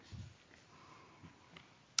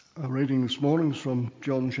Our reading this morning is from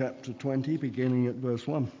John chapter 20, beginning at verse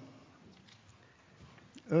 1.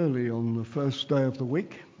 Early on the first day of the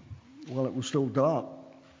week, while it was still dark,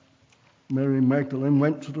 Mary Magdalene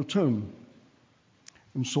went to the tomb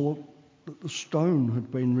and saw that the stone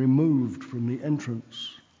had been removed from the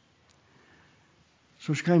entrance.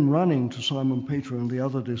 So she came running to Simon Peter and the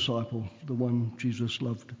other disciple, the one Jesus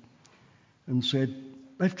loved, and said,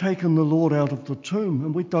 "They've taken the Lord out of the tomb,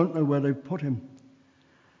 and we don't know where they've put him."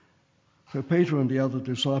 So Peter and the other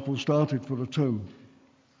disciple started for the tomb.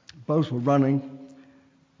 Both were running,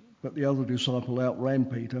 but the other disciple outran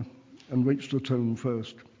Peter and reached the tomb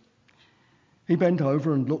first. He bent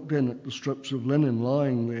over and looked in at the strips of linen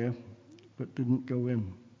lying there, but didn't go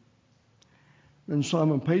in. Then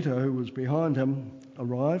Simon Peter, who was behind him,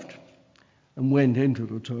 arrived and went into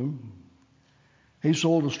the tomb. He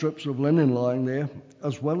saw the strips of linen lying there,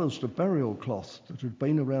 as well as the burial cloth that had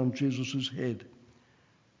been around Jesus' head.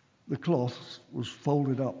 The cloth was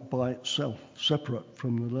folded up by itself, separate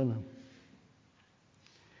from the linen.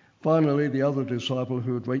 Finally, the other disciple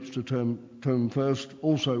who had reached the tomb first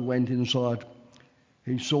also went inside.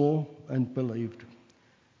 He saw and believed.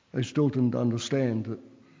 They still didn't understand that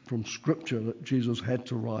from Scripture that Jesus had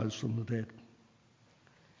to rise from the dead.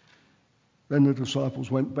 Then the disciples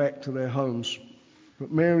went back to their homes,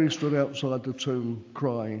 but Mary stood outside the tomb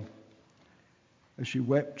crying. As she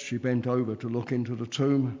wept, she bent over to look into the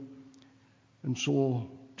tomb and saw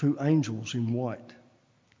two angels in white,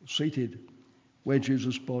 seated where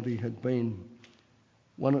Jesus' body had been,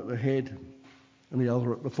 one at the head and the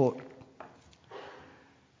other at the foot.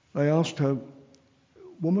 They asked her,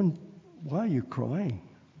 "Woman, why are you crying?"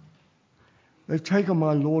 "They've taken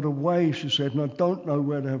my Lord away," she said, "and I don't know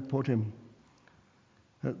where they have put him."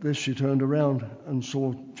 At this she turned around and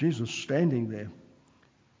saw Jesus standing there,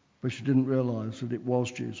 but she didn't realize that it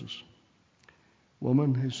was Jesus.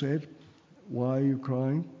 "Woman," he said, "why are you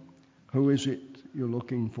crying? Who is it you're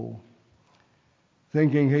looking for?"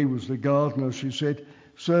 Thinking he was the gardener, she said,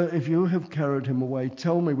 "Sir, if you have carried him away,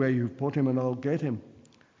 tell me where you've put him and I'll get him."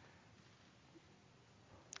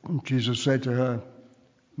 And Jesus said to her,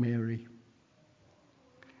 "Mary."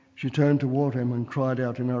 She turned toward him and cried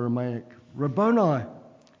out in Aramaic, "Rabboni,"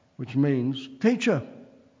 which means teacher.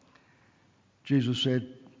 Jesus said,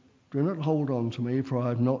 "Do not hold on to me, for I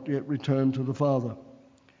have not yet returned to the Father.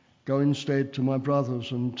 Go instead to my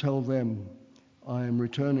brothers and tell them, I am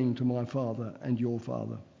returning to my Father and your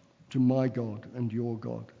Father, to my God and your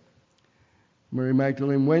God." Mary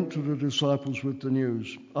Magdalene went to the disciples with the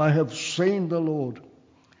news, "I have seen the Lord."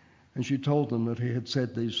 And she told them that he had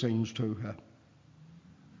said these things to her.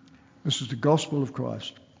 This is the gospel of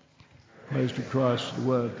Christ. Praise to Christ, the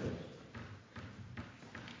word.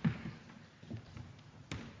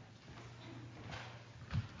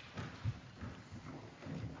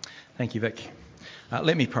 Thank you, Vic.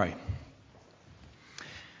 Let me pray.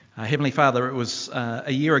 Heavenly Father, it was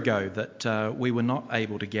a year ago that we were not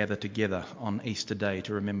able to gather together on Easter Day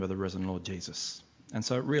to remember the risen Lord Jesus. And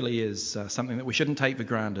so it really is something that we shouldn't take for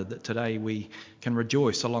granted, that today we can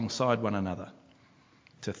rejoice alongside one another,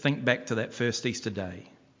 to think back to that first Easter day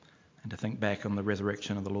and to think back on the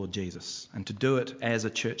resurrection of the Lord Jesus, and to do it as a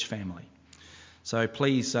church family. So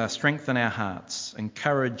please strengthen our hearts,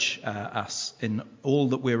 encourage us in all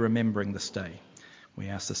that we're remembering this day. We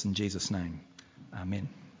ask this in Jesus' name. Amen.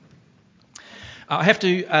 I have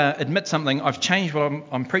to admit something. I've changed what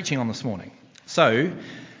I'm preaching on this morning. So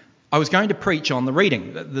I was going to preach on the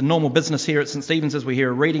reading. The normal business here at St. Stephen's is we hear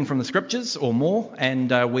a reading from the Scriptures or more,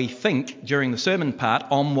 and we think during the sermon part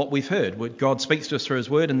on what we've heard. God speaks to us through his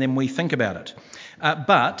word, and then we think about it.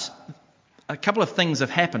 But a couple of things have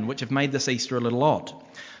happened which have made this Easter a little odd.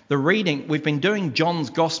 The reading, we've been doing John's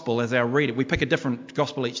Gospel as our reading. We pick a different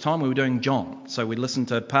Gospel each time. We were doing John. So we listened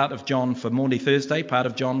to part of John for Maundy Thursday, part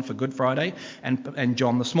of John for Good Friday, and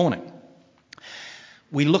John this morning.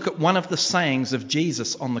 We look at one of the sayings of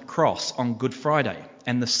Jesus on the cross on Good Friday.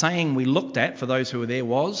 And the saying we looked at, for those who were there,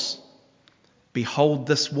 was, "Behold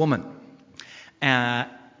this woman."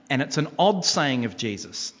 And it's an odd saying of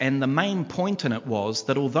Jesus. And the main point in it was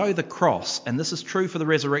that although the cross, and this is true for the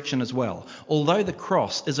resurrection as well, although the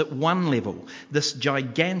cross is at one level, this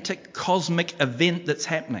gigantic cosmic event that's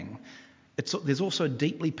happening, there's also a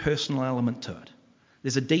deeply personal element to it.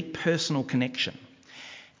 There's a deep personal connection.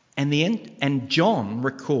 And John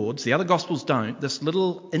records, the other Gospels don't, this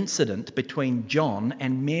little incident between John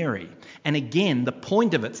and Mary. And again, the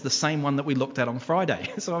point of it's the same one that we looked at on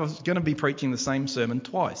Friday. So I was going to be preaching the same sermon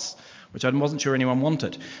twice, which I wasn't sure anyone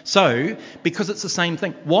wanted. So, because it's the same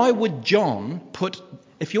thing, why would John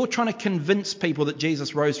if you're trying to convince people that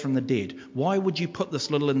Jesus rose from the dead, why would you put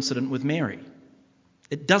this little incident with Mary?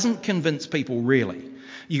 It doesn't convince people really.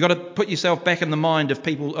 You've got to put yourself back in the mind of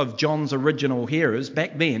people, of John's original hearers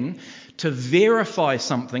back then. To verify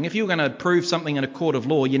something, if you were going to prove something in a court of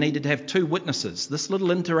law, you needed to have two witnesses. This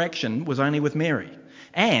little interaction was only with Mary.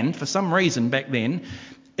 And for some reason back then,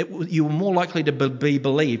 you were more likely to be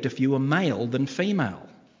believed if you were male than female.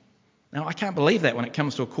 Now, I can't believe that when it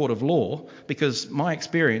comes to a court of law, because my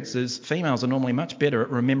experience is females are normally much better at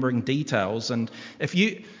remembering details. And if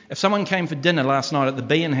someone came for dinner last night at the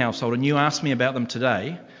Bean household and you asked me about them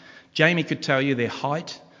today, Jamie could tell you their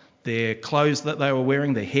height, their clothes that they were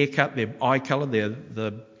wearing, their haircut, their eye colour,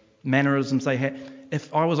 the mannerisms they had.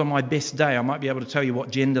 If I was on my best day, I might be able to tell you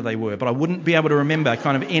what gender they were, but I wouldn't be able to remember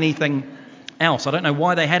kind of anything else. I don't know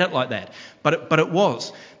why they had it like that, but it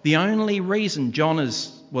was. The only reason John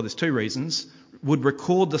there's two reasons, would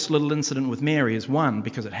record this little incident with Mary is one,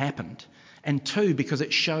 because it happened, and two, because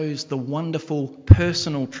it shows the wonderful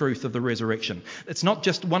personal truth of the resurrection. It's not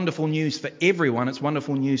just wonderful news for everyone, it's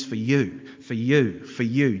wonderful news for you, for you, for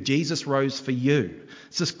you. Jesus rose for you.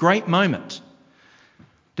 It's this great moment.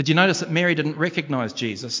 Did you notice that Mary didn't recognise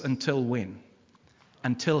Jesus until when?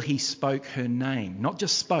 Until he spoke her name. Not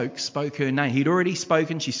just spoke her name. He'd already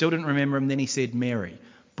spoken, she still didn't remember him, then he said Mary.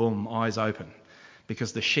 Boom, eyes open.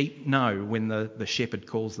 Because the sheep know when the shepherd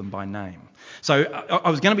calls them by name. So I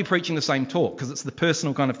was going to be preaching the same talk because it's the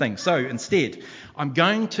personal kind of thing. So instead, I'm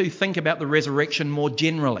going to think about the resurrection more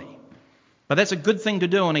generally. But that's a good thing to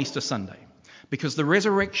do on Easter Sunday, because the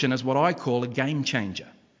resurrection is what I call a game changer.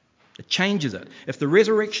 It changes it. If the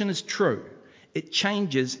resurrection is true, it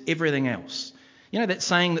changes everything else. You know that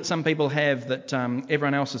saying that some people have that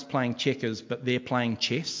everyone else is playing checkers but they're playing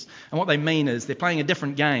chess? And what they mean is they're playing a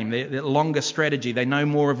different game, they're longer strategy, they know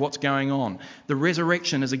more of what's going on. The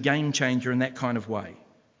resurrection is a game changer in that kind of way.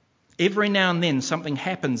 Every now and then something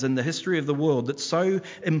happens in the history of the world that's so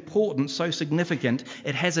important, so significant,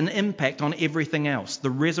 it has an impact on everything else. The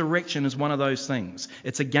resurrection is one of those things.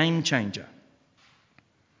 It's a game changer.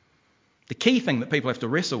 The key thing that people have to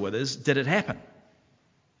wrestle with is, did it happen?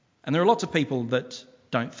 And there are lots of people that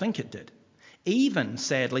don't think it did. Even,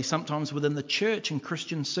 sadly, sometimes within the church and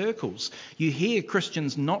Christian circles, you hear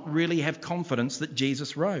Christians not really have confidence that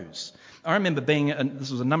Jesus rose. I remember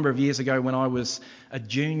this was a number of years ago when I was a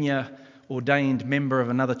junior ordained member of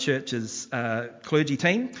another church's clergy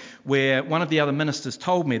team, where one of the other ministers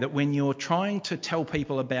told me that when you're trying to tell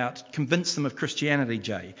people convince them of Christianity,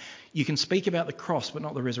 Jay, you can speak about the cross but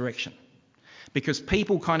not the resurrection. Because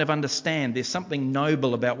people kind of understand there's something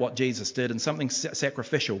noble about what Jesus did and something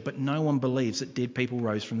sacrificial, but no one believes that dead people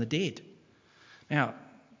rose from the dead. Now,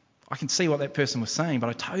 I can see what that person was saying, but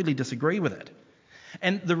I totally disagree with it.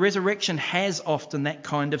 And the resurrection has often that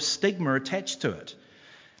kind of stigma attached to it.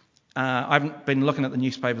 I haven't been looking at the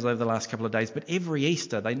newspapers over the last couple of days, but every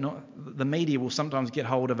Easter, the media will sometimes get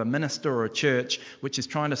hold of a minister or a church which is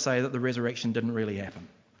trying to say that the resurrection didn't really happen.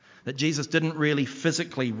 That Jesus didn't really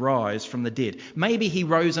physically rise from the dead. Maybe he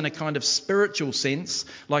rose in a kind of spiritual sense,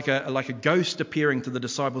 like a ghost appearing to the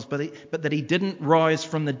disciples, but that he didn't rise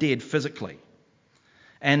from the dead physically.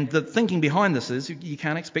 And the thinking behind this is you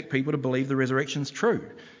can't expect people to believe the resurrection's true,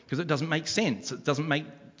 because it doesn't make sense. It doesn't make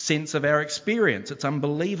sense of our experience. It's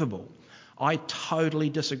unbelievable. I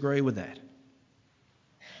totally disagree with that.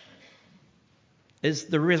 Is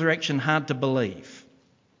the resurrection hard to believe?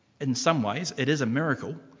 In some ways, it is a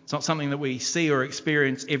miracle. It's not something that we see or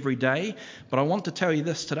experience every day, but I want to tell you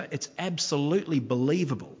this today. It's absolutely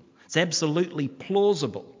believable. It's absolutely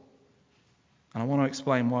plausible. And I want to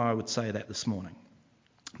explain why I would say that this morning.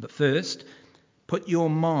 But first, I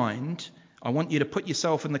want you to put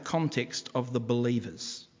yourself in the context of the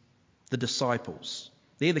believers, the disciples.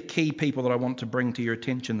 They're the key people that I want to bring to your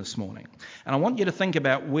attention this morning. And I want you to think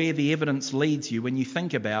about where the evidence leads you when you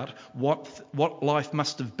think about what life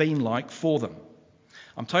must have been like for them.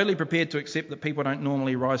 I'm totally prepared to accept that people don't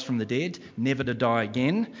normally rise from the dead, never to die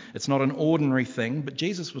again. It's not an ordinary thing, but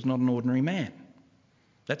Jesus was not an ordinary man.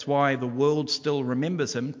 That's why the world still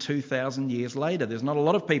remembers him 2,000 years later. There's not a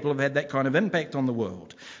lot of people who have had that kind of impact on the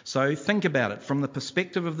world. So think about it from the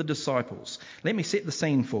perspective of the disciples. Let me set the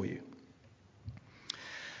scene for you.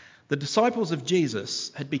 The disciples of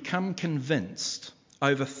Jesus had become convinced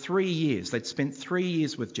over 3 years. They'd spent 3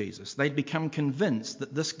 years with Jesus. They'd become convinced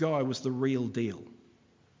that this guy was the real deal.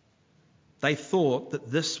 They thought that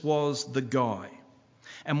this was the guy.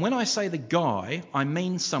 And when I say the guy, I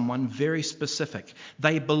mean someone very specific.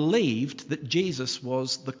 They believed that Jesus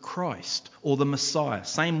was the Christ or the Messiah.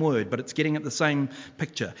 Same word, but it's getting at the same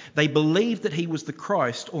picture. They believed that he was the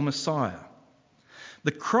Christ or Messiah.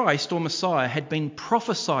 The Christ or Messiah had been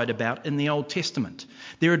prophesied about in the Old Testament.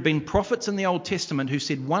 There had been prophets in the Old Testament who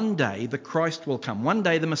said one day the Christ will come, one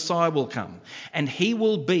day the Messiah will come, and he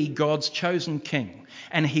will be God's chosen king,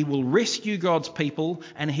 and he will rescue God's people,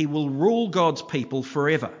 and he will rule God's people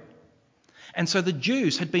forever. And so the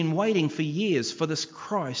Jews had been waiting for years for this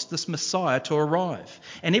Christ, this Messiah, to arrive.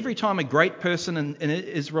 And every time a great person in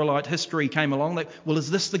Israelite history came along, well, is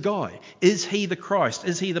this the guy? Is he the Christ?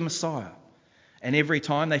 Is he the Messiah? And every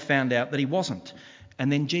time they found out that he wasn't.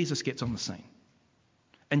 And then Jesus gets on the scene.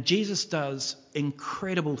 And Jesus does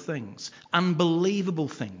incredible things, unbelievable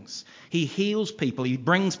things. He heals people. He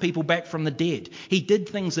brings people back from the dead. He did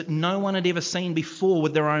things that no one had ever seen before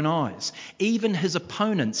with their own eyes. Even his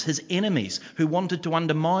opponents, his enemies, who wanted to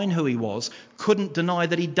undermine who he was, couldn't deny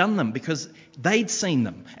that he'd done them because they'd seen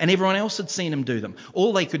them and everyone else had seen him do them.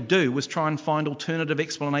 All they could do was try and find alternative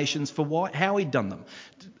explanations for how he'd done them.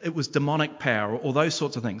 It was demonic power or those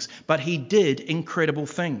sorts of things. But he did incredible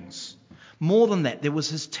things. More than that, there was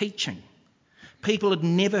his teaching. People had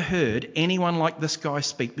never heard anyone like this guy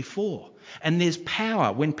speak before. And there's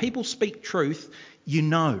power. When people speak truth, you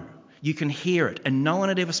can hear it. And no one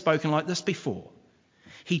had ever spoken like this before.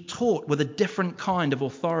 He taught with a different kind of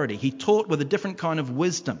authority. He taught with a different kind of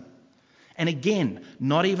wisdom. And again,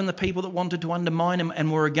 not even the people that wanted to undermine him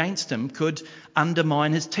and were against him could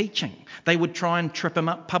undermine his teaching. They would try and trip him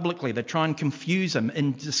up publicly. They'd try and confuse him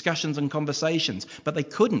in discussions and conversations. But they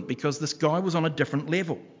couldn't because this guy was on a different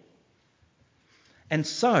level. And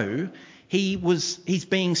so he's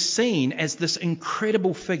being seen as this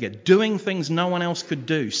incredible figure, doing things no one else could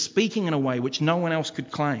do, speaking in a way which no one else could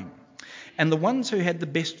claim. And the ones who had the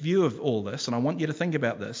best view of all this, and I want you to think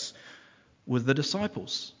about this, were the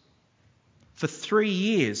disciples. For 3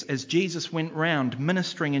 years, as Jesus went round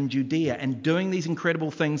ministering in Judea and doing these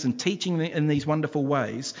incredible things and teaching in these wonderful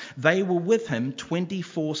ways, they were with him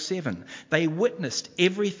 24/7. They witnessed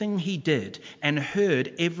everything he did and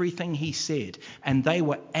heard everything he said, and they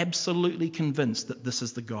were absolutely convinced that this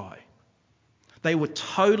is the guy. They were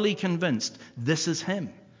totally convinced this is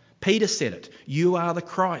him. Peter said it, "You are the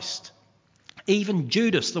Christ." Even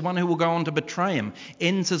Judas, the one who will go on to betray him,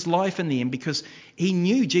 ends his life in the end because he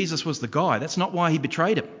knew Jesus was the guy. That's not why he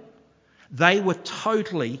betrayed him. They were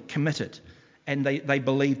totally committed and they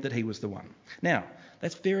believed that he was the one. Now,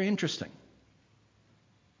 that's very interesting.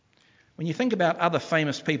 When you think about other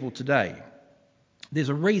famous people today, there's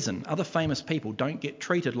a reason other famous people don't get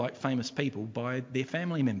treated like famous people by their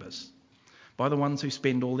family members, by the ones who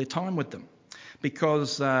spend all their time with them.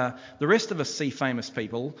 Because the rest of us see famous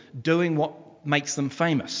people doing what makes them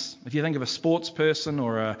famous. If you think of a sports person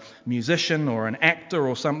or a musician or an actor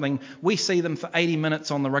or something, we see them for 80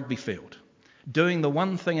 minutes on the rugby field, doing the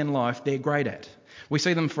one thing in life they're great at. We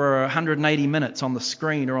see them for 180 minutes on the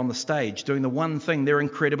screen or on the stage, doing the one thing they're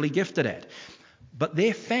incredibly gifted at. But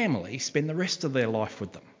their family spend the rest of their life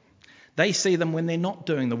with them. They see them when they're not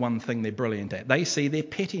doing the one thing they're brilliant at. They see their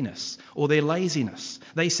pettiness or their laziness.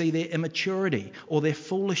 They see their immaturity or their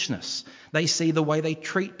foolishness. They see the way they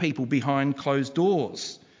treat people behind closed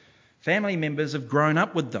doors. Family members have grown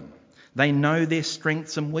up with them. They know their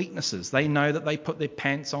strengths and weaknesses. They know that they put their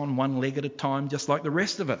pants on one leg at a time, just like the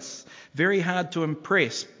rest of us. Very hard to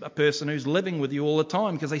impress a person who's living with you all the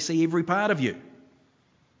time because they see every part of you.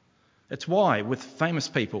 It's why with famous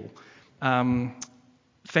people,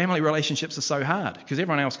 family relationships are so hard because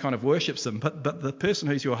everyone else kind of worships them. But the person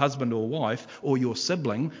who's your husband or wife or your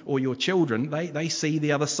sibling or your children, they see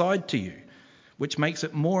the other side to you, which makes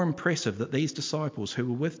it more impressive that these disciples who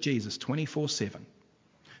were with Jesus 24/7,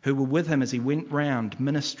 who were with him as he went round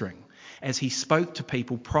ministering, as he spoke to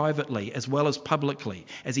people privately as well as publicly,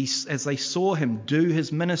 as they saw him do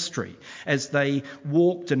his ministry, as they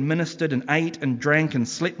walked and ministered and ate and drank and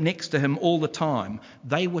slept next to him all the time,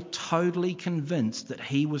 they were totally convinced that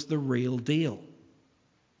he was the real deal.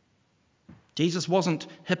 Jesus wasn't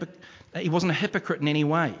a hypocrite in any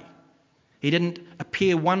way. He didn't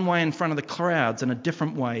appear one way in front of the crowds and a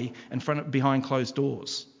different way behind closed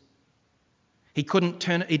doors. He didn't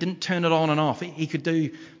turn it on and off. He could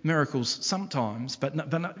do miracles sometimes, but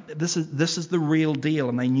this is the real deal,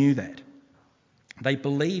 and they knew that. They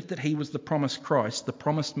believed that he was the promised Christ, the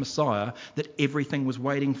promised Messiah that everything was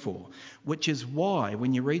waiting for, which is why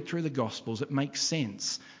when you read through the Gospels, it makes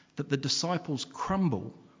sense that the disciples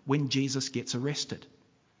crumble when Jesus gets arrested.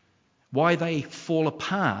 Why they fall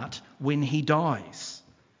apart when he dies.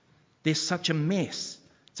 There's such a mess.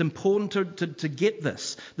 It's important to get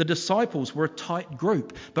this. The disciples were a tight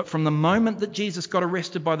group, but from the moment that Jesus got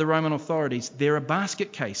arrested by the Roman authorities, they're a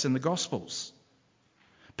basket case in the Gospels.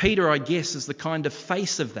 Peter, I guess, is the kind of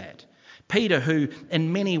face of that. Peter, who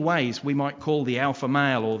in many ways we might call the alpha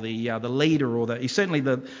male or the leader, or he's certainly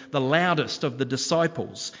the loudest of the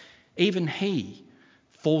disciples, even he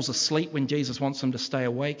falls asleep when Jesus wants him to stay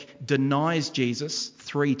awake, denies Jesus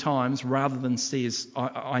 3 times rather than says,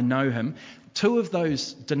 I know him. 2 of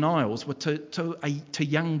those denials were to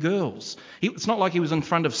young girls. It's not like he was in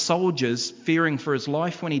front of soldiers fearing for his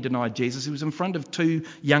life when he denied Jesus. He was in front of 2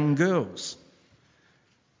 young girls.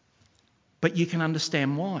 But you can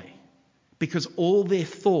understand why. Because all their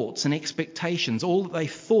thoughts and expectations, all that they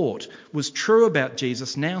thought was true about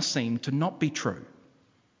Jesus now seemed to not be true.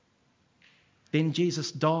 Then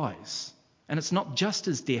Jesus dies. And it's not just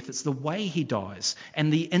his death, it's the way he dies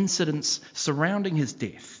and the incidents surrounding his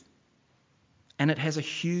death. And it has a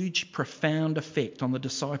huge, profound effect on the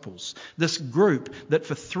disciples. This group that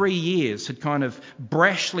for 3 years had kind of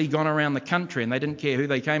brashly gone around the country and they didn't care who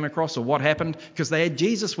they came across or what happened because they had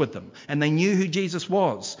Jesus with them and they knew who Jesus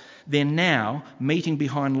was. They're now meeting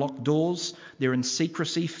behind locked doors. They're in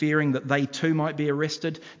secrecy, fearing that they too might be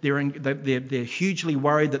arrested. They're hugely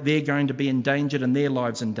worried that they're going to be endangered and their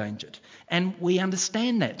lives endangered. And we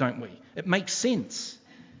understand that, don't we? It makes sense.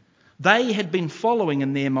 They had been following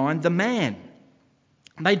in their mind the man.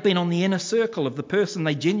 They'd been on the inner circle of the person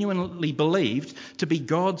they genuinely believed to be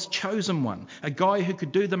God's chosen one, a guy who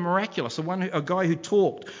could do the miraculous, a guy who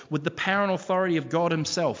talked with the power and authority of God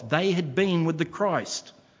himself. They had been with the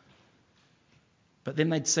Christ. But then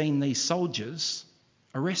they'd seen these soldiers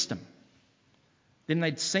arrest him. Then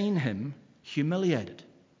they'd seen him humiliated.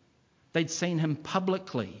 They'd seen him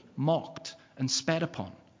publicly mocked and spat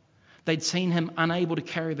upon. They'd seen him unable to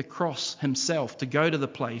carry the cross himself to go to the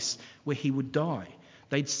place where he would die.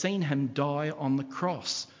 They'd seen him die on the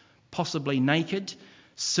cross, possibly naked,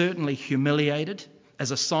 certainly humiliated,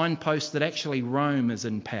 as a signpost that actually Rome is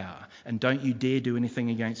in power and don't you dare do anything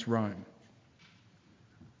against Rome.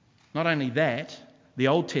 Not only that, the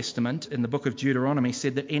Old Testament in the book of Deuteronomy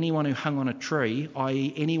said that anyone who hung on a tree,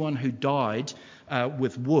 i.e. anyone who died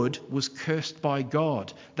with wood, was cursed by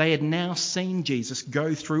God. They had now seen Jesus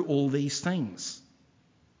go through all these things.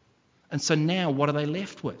 And so now what are they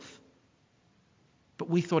left with? But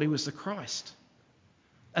we thought he was the Christ.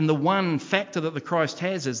 And the one factor that the Christ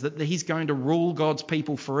has is that he's going to rule God's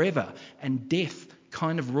people forever, and death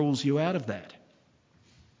kind of rules you out of that.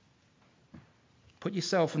 Put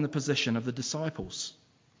yourself in the position of the disciples.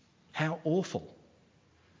 How awful.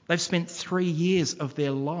 They've spent 3 years of their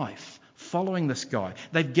life following this guy.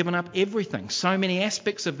 They've given up everything, so many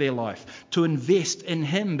aspects of their life, to invest in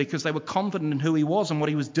him because they were confident in who he was and what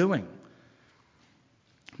he was doing.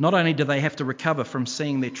 Not only do they have to recover from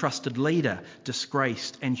seeing their trusted leader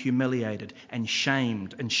disgraced and humiliated and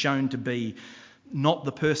shamed and shown to be not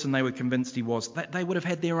the person they were convinced he was, that they would have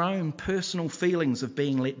had their own personal feelings of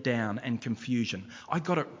being let down and confusion. I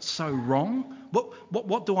got it so wrong.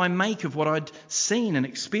 What do I make of what I'd seen and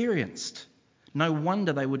experienced? No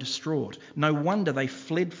wonder they were distraught. No wonder they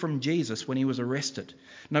fled from Jesus when he was arrested.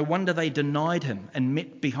 No wonder they denied him and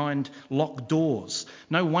met behind locked doors.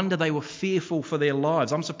 No wonder they were fearful for their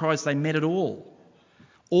lives. I'm surprised they met at all.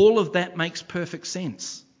 All of that makes perfect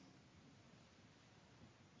sense.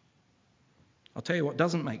 I'll tell you what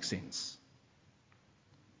doesn't make sense.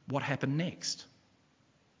 What happened next?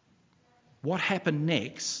 What happened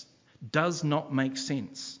next does not make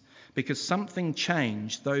sense. Because something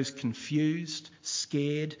changed those confused,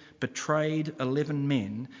 scared, betrayed 11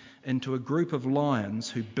 men into a group of lions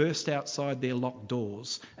who burst outside their locked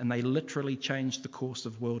doors, and they literally changed the course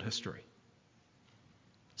of world history.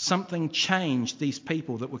 Something changed these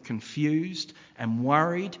people that were confused and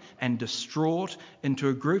worried and distraught into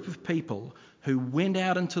a group of people who went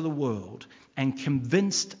out into the world and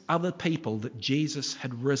convinced other people that Jesus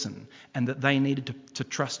had risen and that they needed to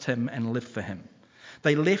trust him and live for him.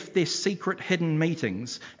 They left their secret hidden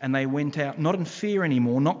meetings and they went out, not in fear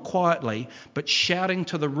anymore, not quietly, but shouting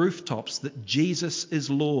to the rooftops that Jesus is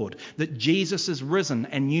Lord, that Jesus is risen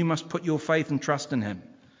and you must put your faith and trust in him.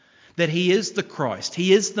 That he is the Christ,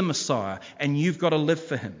 he is the Messiah, and you've got to live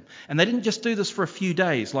for him. And they didn't just do this for a few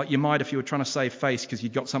days like you might if you were trying to save face because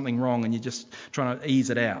you'd got something wrong and you're just trying to ease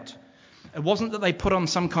it out. It wasn't that they put on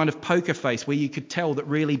some kind of poker face where you could tell that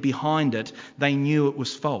really behind it they knew it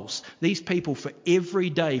was false. These people for every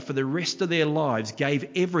day, for the rest of their lives, gave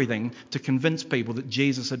everything to convince people that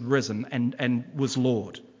Jesus had risen and was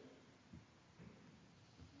Lord.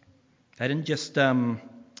 They didn't just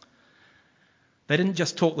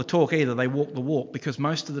talk the talk either, they walked the walk, because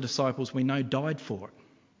most of the disciples we know died for it.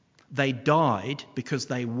 They died because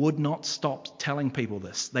they would not stop telling people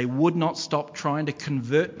this. They would not stop trying to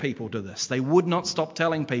convert people to this. They would not stop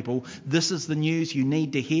telling people, this is the news you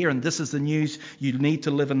need to hear and this is the news you need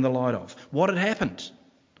to live in the light of. What had happened?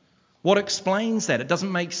 What explains that? It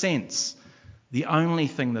doesn't make sense. The only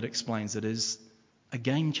thing that explains it is a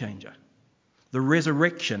game changer. The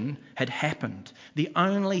resurrection had happened. The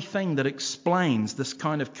only thing that explains this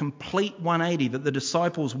kind of complete 180 that the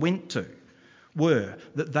disciples went to were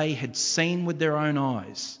that they had seen with their own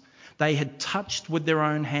eyes. They had touched with their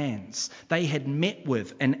own hands. They had met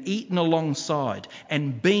with and eaten alongside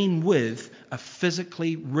and been with a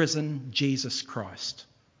physically risen Jesus Christ.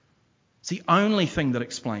 It's the only thing that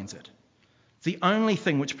explains it. It's the only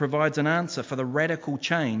thing which provides an answer for the radical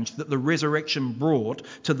change that the resurrection brought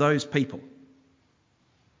to those people.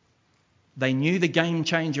 They knew the game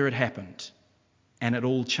changer had happened, and it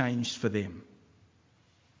all changed for them.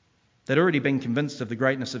 They'd already been convinced of the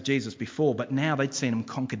greatness of Jesus before, but now they'd seen him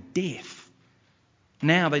conquer death.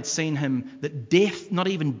 Now they'd seen him that death, not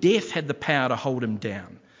even death, had the power to hold him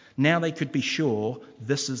down. Now they could be sure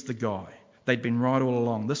this is the guy. They'd been right all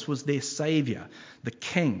along. This was their Saviour, the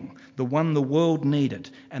King, the one the world needed,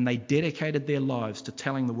 and they dedicated their lives to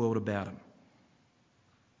telling the world about him.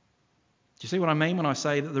 Do you see what I mean when I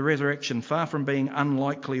say that the resurrection, far from being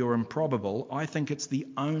unlikely or improbable, I think it's the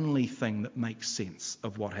only thing that makes sense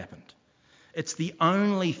of what happened. It's the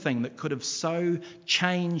only thing that could have so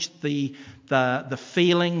changed the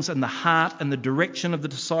feelings and the heart and the direction of the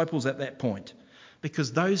disciples at that point.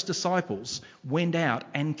 Because those disciples went out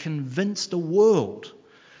and convinced the world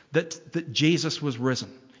that Jesus was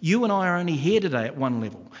risen. You and I are only here today at one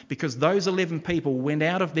level because those 11 people went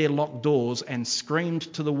out of their locked doors and screamed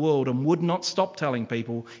to the world and would not stop telling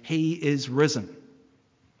people he is risen.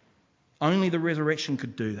 Only the resurrection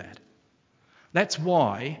could do that. That's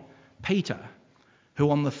why Peter, who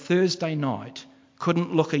on the Thursday night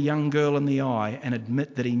couldn't look a young girl in the eye and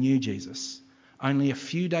admit that he knew Jesus, only a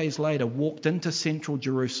few days later walked into central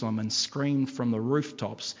Jerusalem and screamed from the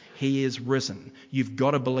rooftops, he is risen. You've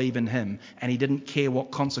got to believe in him. And he didn't care what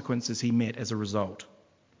consequences he met as a result.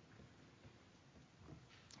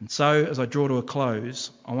 And so, as I draw to a close,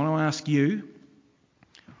 I want to ask you,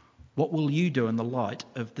 what will you do in the light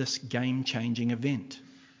of this game-changing event?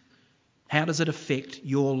 How does it affect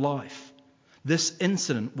your life? This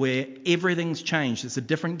incident where everything's changed. It's a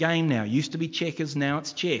different game now. Used to be checkers, now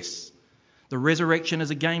it's chess. The resurrection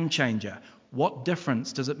is a game changer. What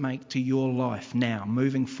difference does it make to your life now,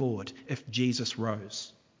 moving forward, if Jesus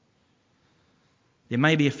rose? There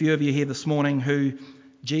may be a few of you here this morning who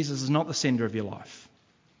Jesus is not the centre of your life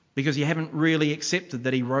because you haven't really accepted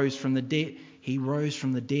that he rose from the dead. He rose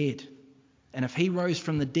from the dead. And if he rose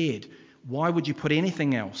from the dead, why would you put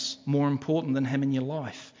anything else more important than him in your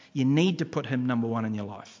life? You need to put him number one in your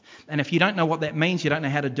life. And if you don't know what that means, you don't know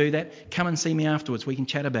how to do that, come and see me afterwards. We can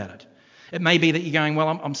chat about it. It may be that you're going,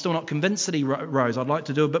 well, I'm still not convinced that he rose. I'd like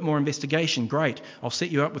to do a bit more investigation. Great. I'll set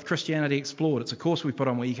you up with Christianity Explored. It's a course we put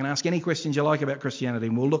on where you can ask any questions you like about Christianity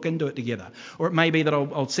and we'll look into it together. Or it may be that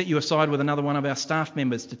I'll set you aside with another one of our staff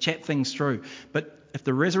members to chat things through. But if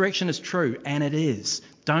the resurrection is true, and it is,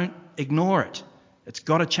 don't ignore it. It's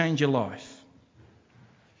got to change your life.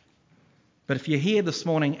 But if you're here this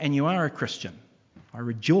morning and you are a Christian, I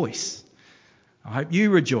rejoice. I hope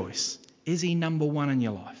you rejoice. Is he number one in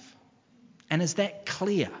your life? And is that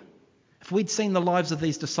clear? If we'd seen the lives of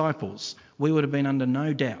these disciples, we would have been under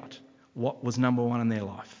no doubt what was number one in their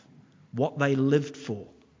life, what they lived for.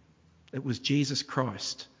 It was Jesus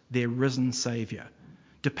Christ, their risen Saviour.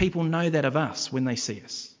 Do people know that of us when they see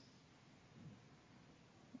us?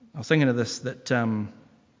 I was thinking of this, that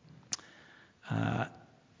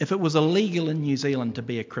if it was illegal in New Zealand to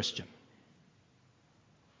be a Christian,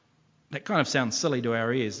 that kind of sounds silly to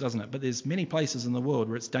our ears, doesn't it? But there's many places in the world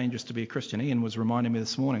where it's dangerous to be a Christian. Ian was reminding me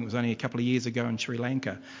this morning, it was only a couple of years ago in Sri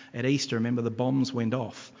Lanka at Easter. Remember, the bombs went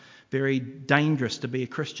off. Very dangerous to be a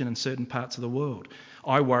Christian in certain parts of the world.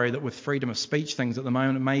 I worry that with freedom of speech things at the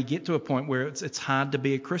moment, it may get to a point where it's hard to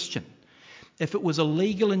be a Christian. If it was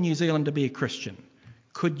illegal in New Zealand to be a Christian,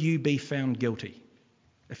 could you be found guilty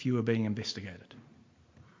if you were being investigated?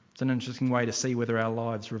 It's an interesting way to see whether our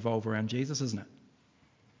lives revolve around Jesus, isn't it?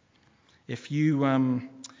 If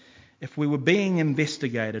we were being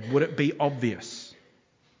investigated, would it be obvious?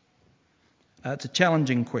 It's a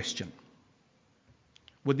challenging question.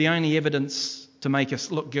 Would the only evidence to make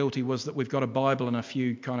us look guilty was that we've got a Bible and a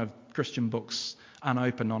few kind of Christian books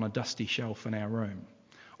unopened on a dusty shelf in our room?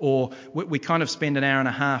 Or we kind of spend an hour and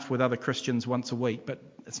a half with other Christians once a week, but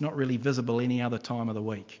it's not really visible any other time of the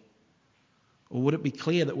week? Or would it be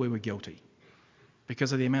clear that we were guilty?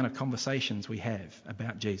 because of the amount of conversations we have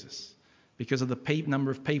about Jesus, because of the number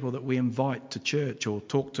of people that we invite to church or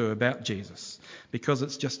talk to about Jesus, because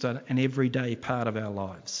it's just an everyday part of our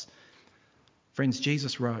lives. Friends,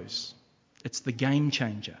 Jesus rose. It's the game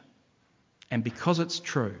changer. And because it's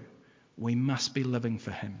true, we must be living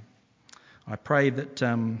for him. I pray that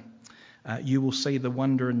you will see the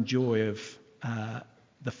wonder and joy of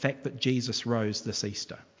the fact that Jesus rose this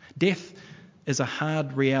Easter. Death is a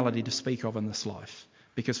hard reality to speak of in this life,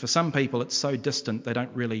 because for some people it's so distant they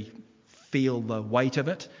don't really feel the weight of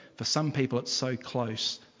it. For some people it's so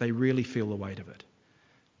close they really feel the weight of it.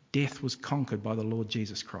 Death was conquered by the Lord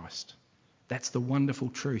Jesus Christ. That's the wonderful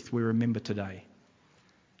truth we remember today.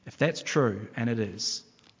 If that's true, and it is,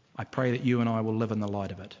 I pray that you and I will live in the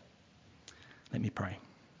light of it. Let me pray.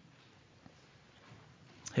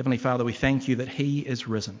 Heavenly Father, we thank you that he is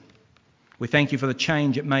risen. We thank you for the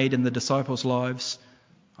change it made in the disciples' lives.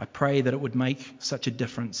 I pray that it would make such a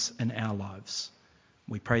difference in our lives.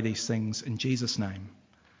 We pray these things in Jesus' name.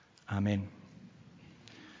 Amen.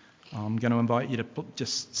 I'm going to invite you to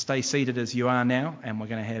just stay seated as you are now, and we're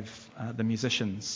going to have the musicians